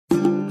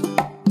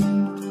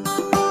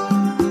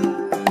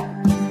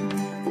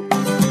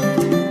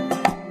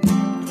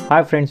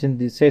Hi friends, in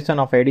this session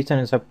of addition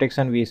and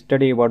subtraction we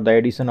study about the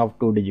addition of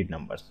two-digit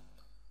numbers.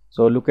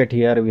 So look at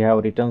here, we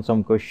have written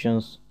some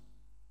questions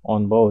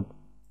on both.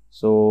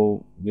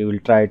 So we will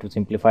try to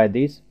simplify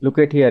this. Look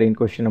at here in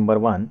question number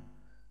 1,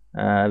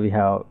 we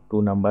have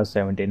two numbers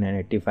 17 and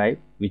 85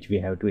 which we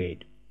have to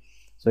add.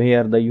 So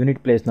here the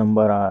unit place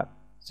number are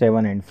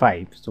 7 and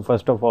 5. So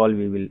first of all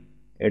we will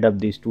add up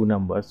these two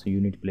numbers,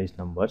 unit place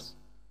numbers.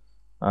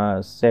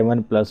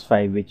 7 plus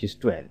 5 which is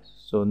 12.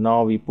 So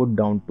now we put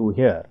down 2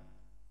 here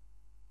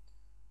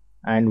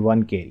and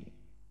 1 carry.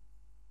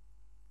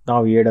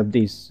 Now we add up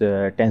these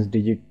tens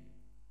digit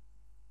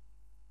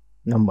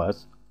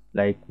numbers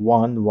like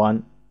 1,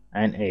 1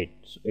 and 8.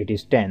 So it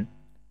is 10.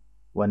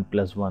 1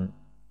 plus 1,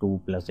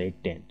 2 plus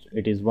 8, 10. So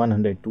it is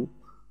 102.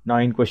 Now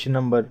in question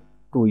number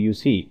 2 you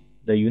see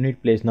the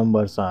unit place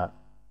numbers are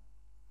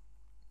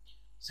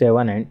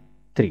 7 and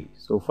 3.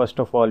 So first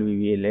of all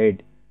we will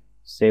add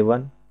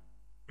 7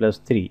 plus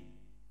 3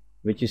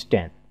 which is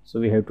 10. So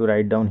we have to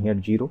write down here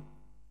 0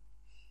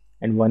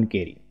 and 1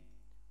 carry.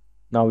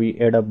 Now we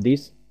add up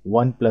this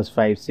 1 plus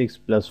 5, 6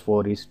 plus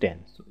 4 is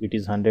 10. So it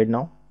is 100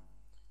 now.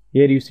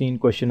 Here you see in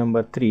question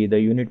number 3 the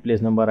unit place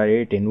number are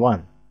 8 and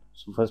 1.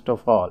 So first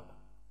of all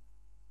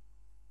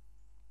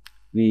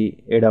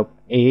we add up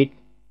 8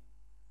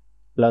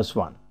 plus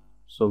 1.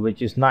 So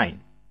which is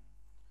 9.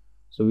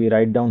 So we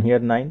write down here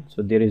 9.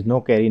 So there is no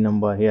carry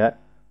number here.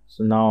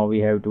 So now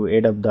we have to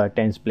add up the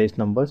tens place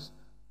numbers.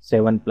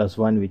 7 plus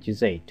 1 which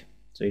is 8.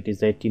 So it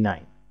is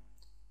 89.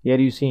 Here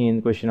you see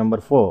in question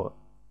number 4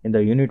 in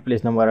the unit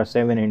place number are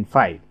 7 and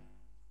 5.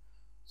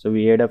 So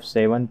we add up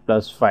 7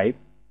 plus 5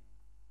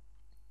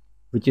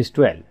 which is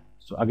 12.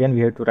 So again we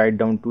have to write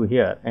down 2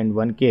 here and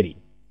 1 carry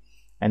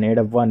and add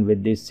up 1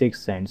 with this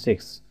 6 and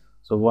 6.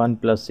 So 1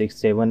 plus 6,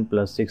 7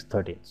 plus 6,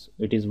 13. So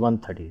it is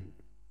 130.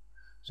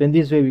 So in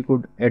this way we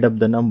could add up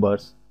the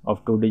numbers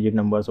of two digit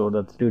numbers or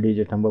the three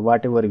digit number,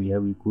 whatever we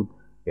have we could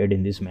add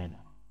in this manner.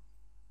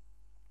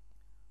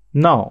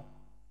 Now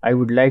I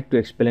would like to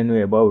explain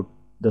you about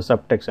the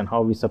subtraction,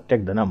 how we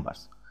subtract the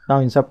numbers. Now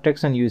in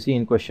subtraction you see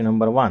in question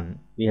number 1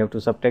 we have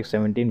to subtract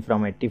 17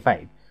 from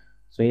 85.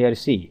 So here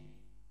see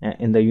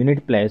in the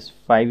unit place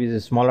 5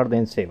 is smaller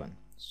than 7.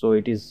 So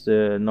it is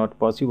not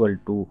possible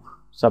to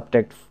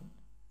subtract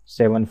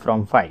 7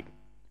 from 5.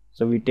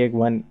 So we take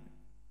 1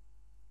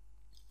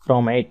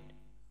 from 8.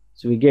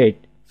 So we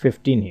get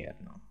 15 here.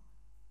 Now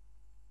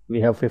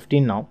we have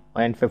 15 now,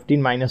 and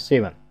 15 minus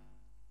 7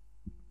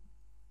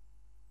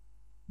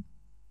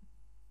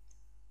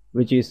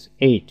 which is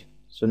 8.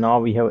 So now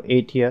we have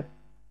 8 here.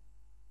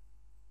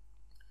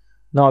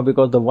 Now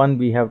because the 1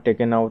 we have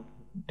taken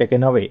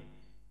away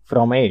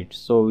from 8,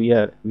 so we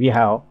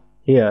have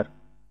here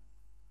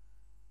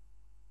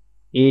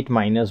 8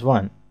 minus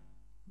 1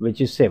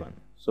 which is 7.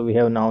 So we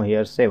have now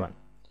here 7.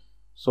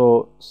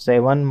 So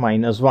 7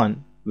 minus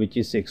 1 which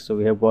is 6. So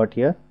we have got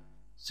here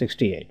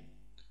 68.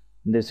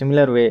 In the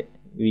similar way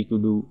we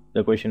could do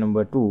the question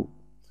number 2.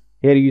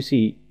 Here you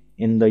see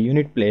in the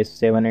unit place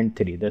 7 and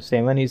 3. The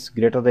 7 is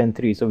greater than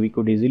 3. So we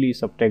could easily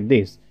subtract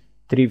this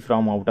 3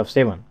 from out of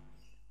 7.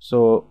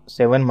 So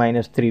 7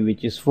 minus 3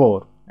 which is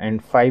 4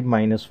 and 5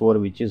 minus 4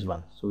 which is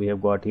 1. So we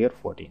have got here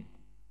 14.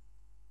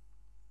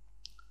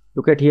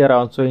 Look at here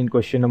also in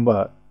question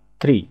number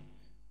 3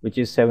 which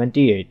is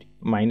 78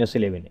 minus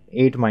 11.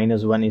 8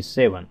 minus 1 is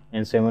 7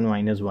 and 7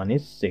 minus 1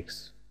 is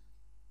 6.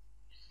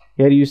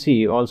 Here you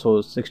see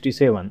also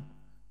 67.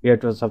 We have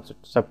to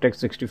subtract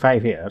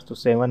 65 here. So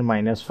 7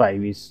 minus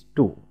 5 is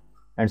 2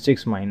 and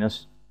 6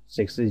 minus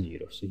 6 is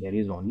 0. So here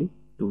is only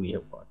 2 we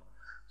have got.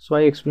 So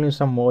I explain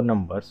some more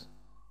numbers.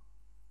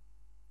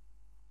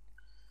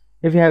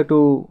 If you have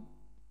to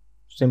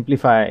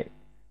simplify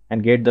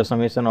and get the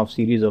summation of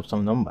series of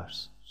some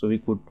numbers, so we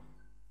could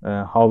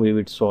how we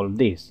would solve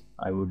this,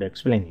 I would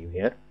explain you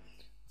here.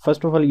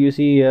 First of all you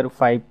see here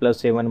 5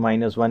 plus 7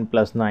 minus 1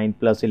 plus 9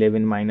 plus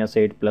 11 minus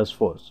 8 plus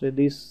 4. So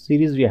this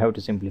series we have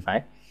to simplify.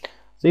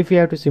 So if we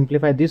have to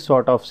simplify this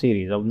sort of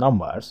series of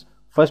numbers,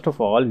 first of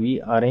all we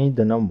arrange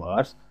the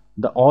numbers,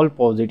 the all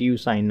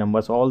positive sign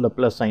numbers, all the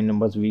plus sign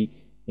numbers we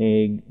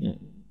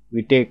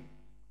take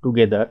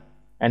together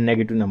and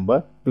negative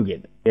number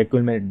together. We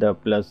accumulate the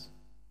plus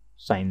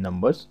sign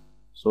numbers.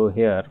 So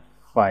here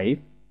 5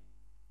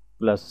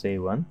 plus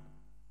 7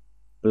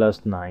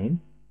 plus 9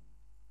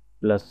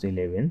 plus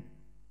 11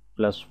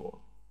 plus 4.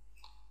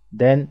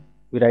 Then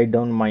we write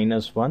down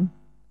minus 1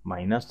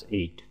 minus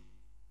 8.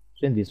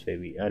 So in this way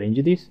we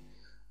arrange this.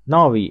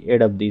 Now we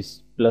add up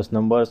these plus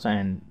numbers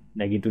and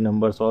negative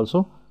numbers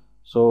also.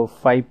 So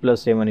 5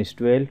 plus 7 is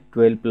 12,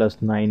 12 plus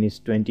 9 is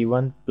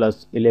 21,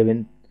 plus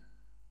 11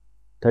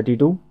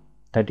 32,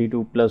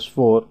 32 plus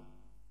 4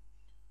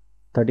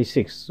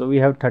 36. So we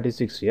have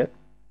 36 here.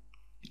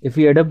 If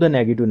we add up the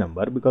negative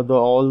number, because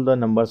all the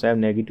numbers have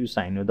negative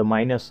sign or the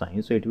minus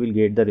sign, so it will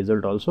get the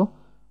result also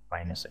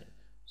minus sign.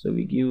 So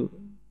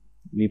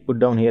we put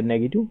down here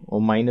negative or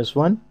minus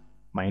 1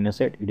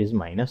 minus 8, it is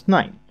minus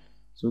 9.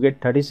 So we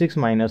get 36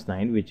 minus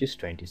 9 which is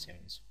 27.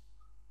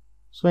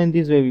 So in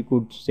this way we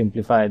could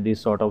simplify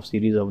this sort of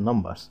series of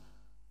numbers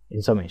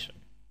in summation.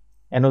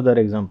 Another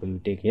example we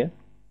take here.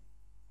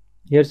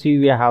 Here see,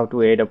 we have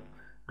to add up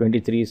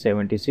 23,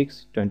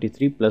 76,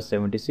 23 plus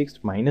 76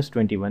 minus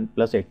 21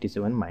 plus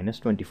 87 minus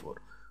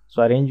 24.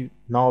 So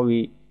now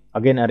we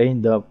again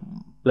arrange the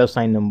plus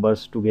sign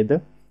numbers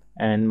together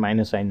and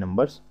minus sign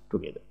numbers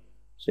together.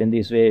 So in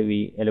this way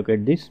we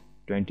allocate this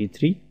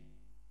 23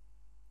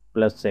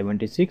 plus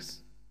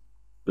 76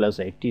 plus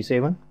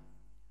 87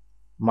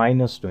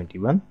 minus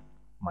 21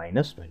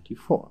 minus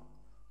 24.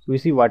 So we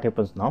see what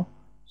happens now.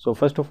 So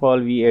first of all,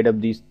 we add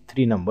up these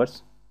three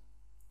numbers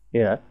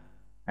here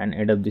and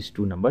add up these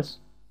two numbers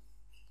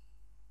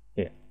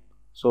here.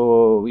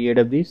 So we add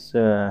up this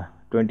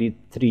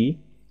 23,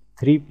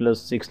 3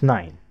 plus 6,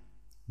 9,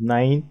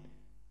 9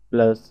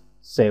 plus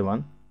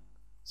 7,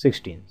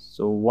 16.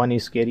 So 1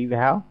 is carry, we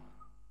have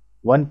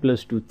 1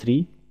 plus 2,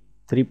 3,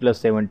 3 plus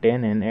 7,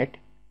 10, and 8,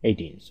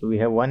 18. So we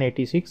have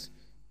 186.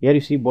 Here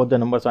you see both the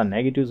numbers are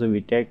negative, so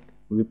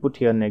we put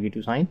here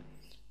negative sign,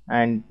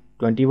 and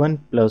 21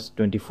 plus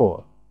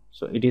 24,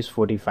 so it is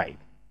 45.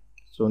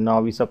 So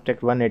now we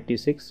subtract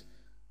 186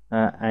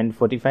 and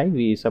 45.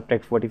 We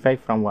subtract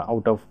 45 from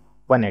out of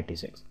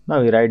 186.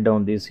 Now we write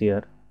down this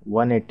here,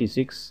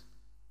 186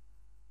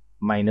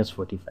 minus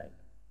 45.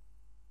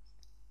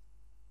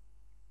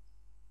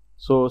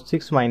 So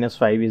 6 minus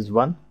 5 is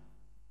 1,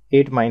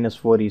 8 minus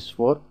 4 is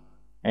 4,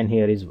 and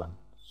here is 1.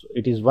 So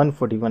it is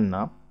 141.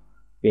 Now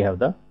we have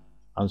the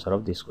answer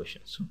of this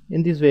question. So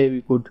in this way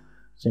we could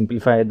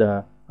simplify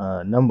the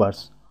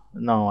numbers.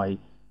 Now I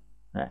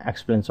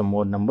explain some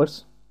more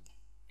numbers.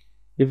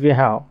 If we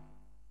have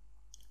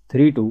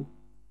 3, 2,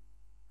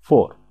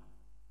 4,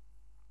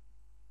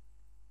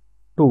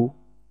 2,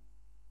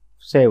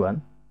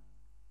 7,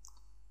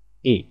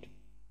 8,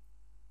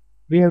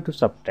 we have to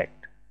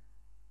subtract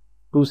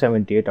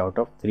 278 out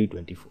of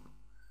 324.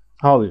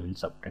 How we will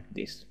subtract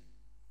this?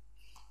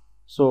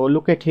 So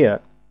look at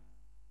here,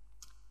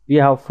 we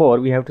have 4,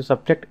 we have to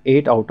subtract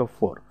 8 out of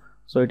 4.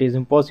 So it is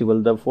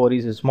impossible, the 4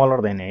 is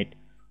smaller than 8.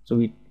 So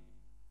we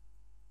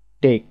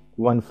take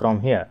 1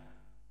 from here.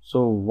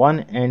 So 1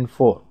 and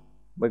 4,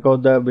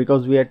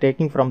 because we are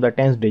taking from the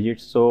tens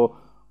digits, so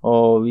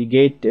we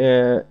get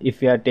if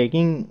we are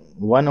taking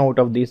 1 out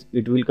of this,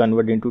 it will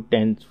convert into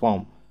tens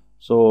form.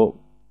 So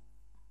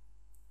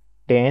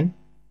 10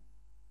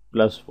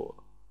 plus 4,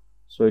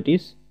 so it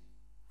is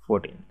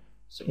 14.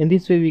 So in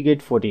this way we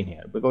get 14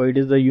 here, because it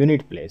is the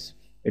unit place,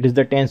 it is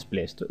the tens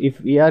place. So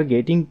if we are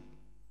getting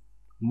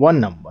one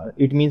number,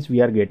 it means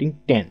we are getting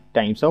 10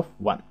 times of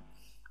 1.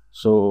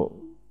 So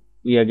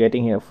we are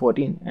getting here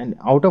 14, and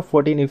out of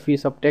 14 if we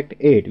subtract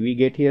 8, we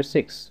get here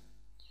 6.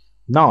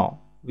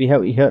 Now we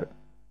have here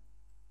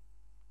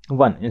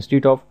 1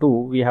 instead of 2,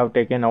 we have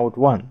taken out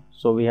 1,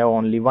 so we have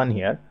only 1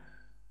 here.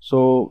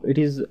 So it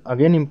is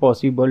again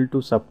impossible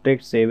to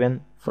subtract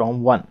 7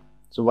 from 1.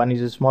 So 1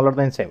 is smaller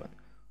than 7,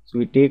 so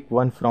we take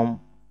 1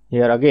 from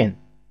here again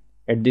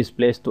at this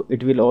place, so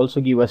it will also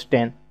give us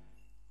 10.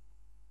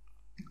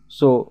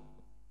 So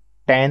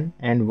 10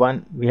 and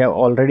 1 we have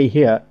already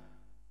here,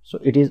 so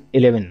it is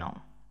 11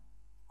 now.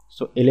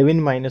 So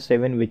 11 minus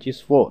 7, which is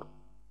 4,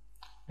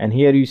 and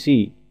here you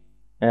see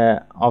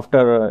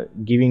after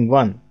giving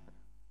 1,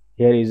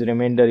 here is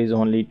remainder is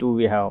only 2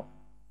 we have.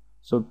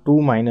 So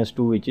 2 minus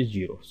 2, which is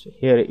 0. So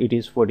here it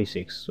is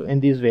 46. So in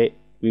this way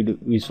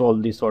we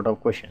solve this sort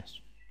of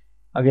questions.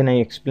 Again I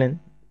explain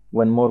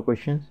one more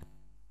question.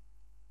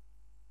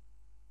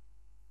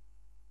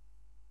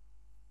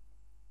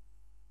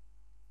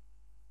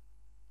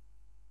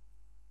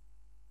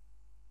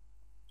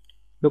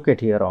 Look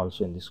at here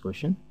also in this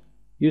question.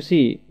 You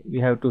see we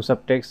have to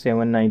subtract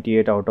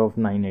 798 out of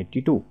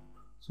 982.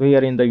 So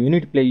here in the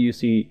unit place you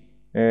see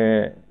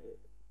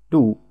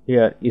 2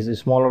 here is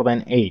smaller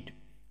than 8.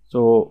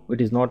 So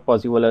it is not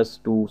possible as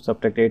to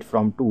subtract 8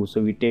 from 2.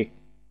 So we take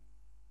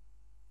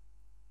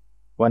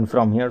 1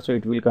 from here, so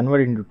it will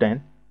convert into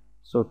 10.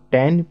 So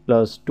 10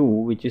 plus 2,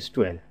 which is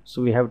 12.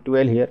 So we have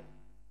 12 here,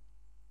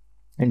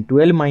 and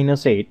 12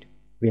 minus 8,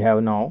 we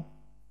have now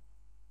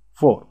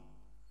 4.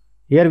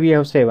 Here we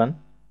have 7,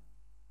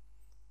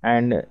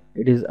 and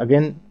it is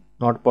again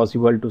not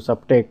possible to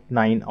subtract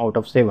 9 out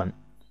of 7.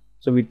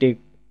 So we take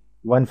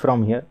 1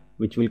 from here,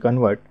 which will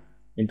convert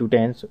into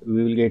 10. So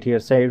we will get here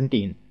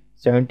 17.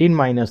 17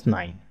 minus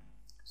 9,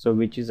 so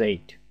which is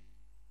 8,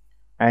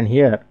 and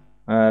here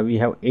we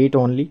have 8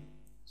 only.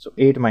 So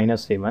 8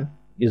 minus 7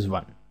 is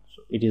 1.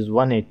 So it is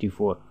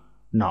 184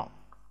 now.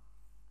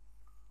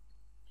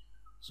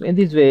 So in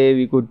this way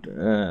we could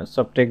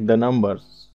subtract the numbers